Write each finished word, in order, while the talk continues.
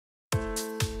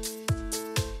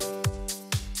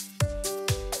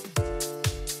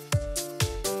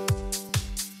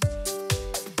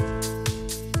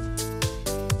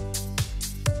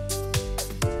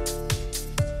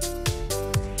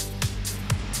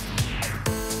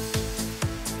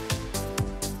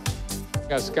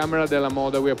As Camera della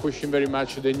Moda, we are pushing very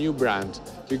much the new brand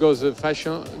because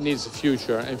fashion needs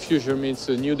future, and future means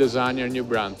a new designer, new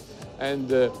brand.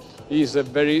 And he's a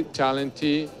very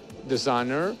talented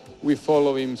designer. We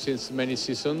follow him since many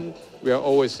seasons. We are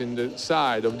always in the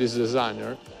side of this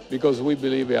designer because we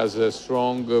believe he has a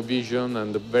strong vision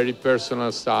and a very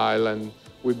personal style, and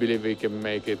we believe he can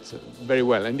make it very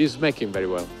well, and he's making very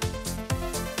well.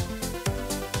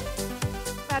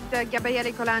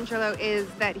 Gabrielle Colangelo is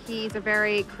that he's a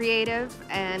very creative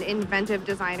and inventive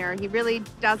designer. He really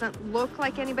doesn't look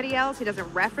like anybody else. He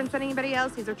doesn't reference anybody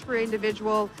else. He's a true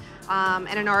individual and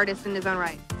an artist in his own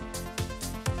right.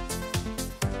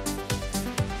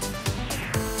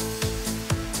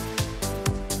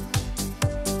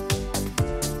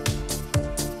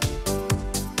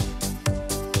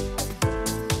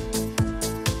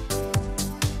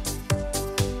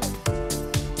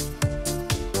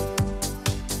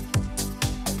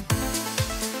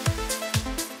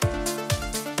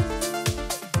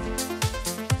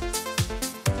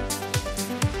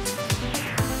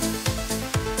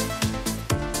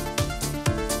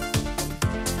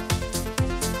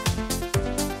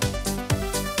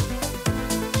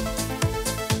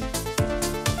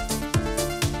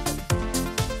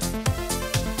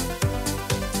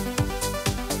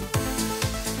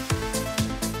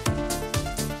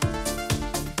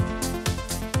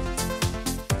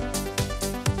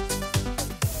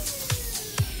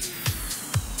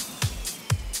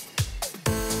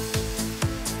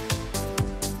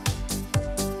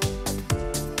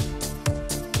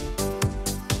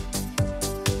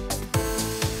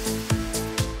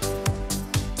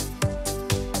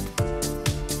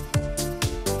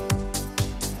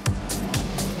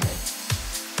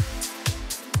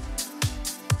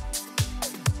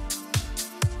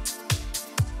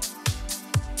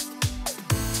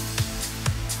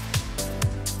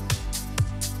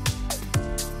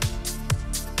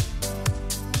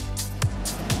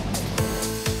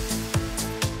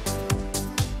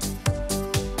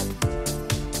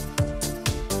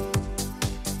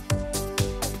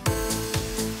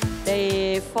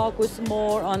 They focus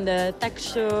more on the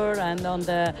texture and on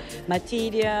the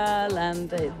material, and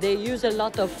they use a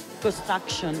lot of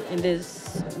construction in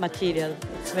this material.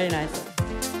 It's very nice.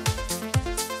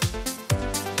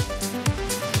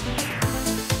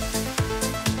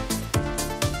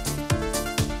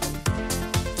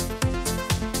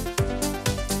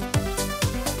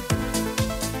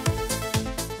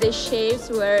 The shapes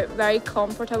were very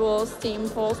comfortable,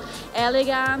 simple,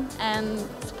 elegant, and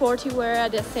sporty wear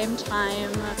at the same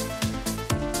time.